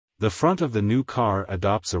The front of the new car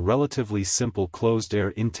adopts a relatively simple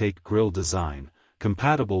closed-air intake grille design,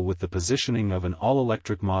 compatible with the positioning of an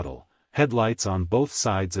all-electric model. Headlights on both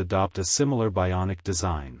sides adopt a similar bionic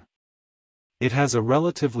design. It has a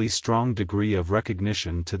relatively strong degree of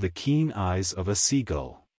recognition to the keen eyes of a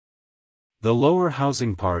Seagull. The lower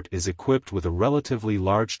housing part is equipped with a relatively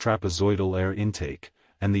large trapezoidal air intake,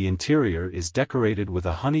 and the interior is decorated with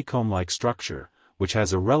a honeycomb-like structure, which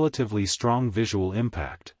has a relatively strong visual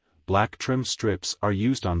impact. Black trim strips are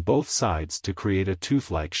used on both sides to create a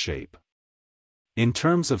tooth-like shape. In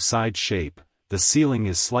terms of side shape, the ceiling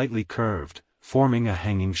is slightly curved, forming a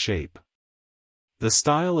hanging shape. The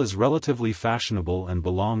style is relatively fashionable and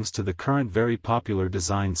belongs to the current very popular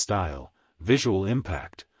design style. Visual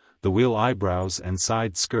impact: the wheel eyebrows and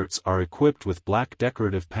side skirts are equipped with black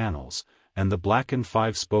decorative panels, and the blackened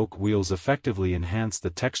 5-spoke wheels effectively enhance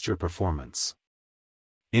the texture performance.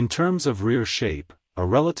 In terms of rear shape, a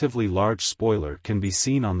relatively large spoiler can be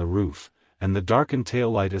seen on the roof, and the darkened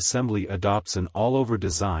taillight assembly adopts an all-over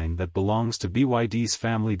design that belongs to BYD's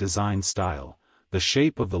family design style. The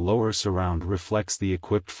shape of the lower surround reflects the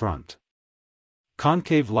equipped front.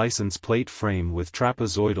 Concave license plate frame with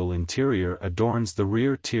trapezoidal interior adorns the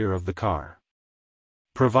rear tier of the car.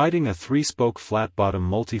 Providing a 3-spoke flat-bottom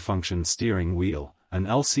multifunction steering wheel, an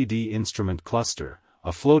LCD instrument cluster,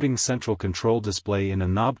 a floating central control display in a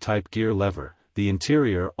knob-type gear lever, the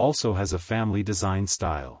interior also has a family design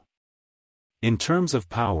style. In terms of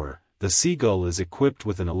power, the Seagull is equipped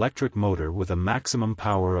with an electric motor with a maximum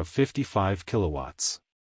power of 55 kilowatts.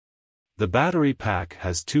 The battery pack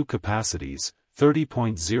has two capacities,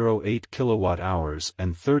 30.08 kilowatt-hours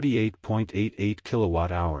and 38.88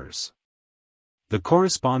 kilowatt-hours. The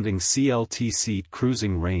corresponding CLT seat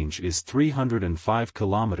cruising range is 305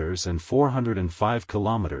 kilometers and 405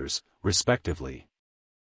 kilometers, respectively.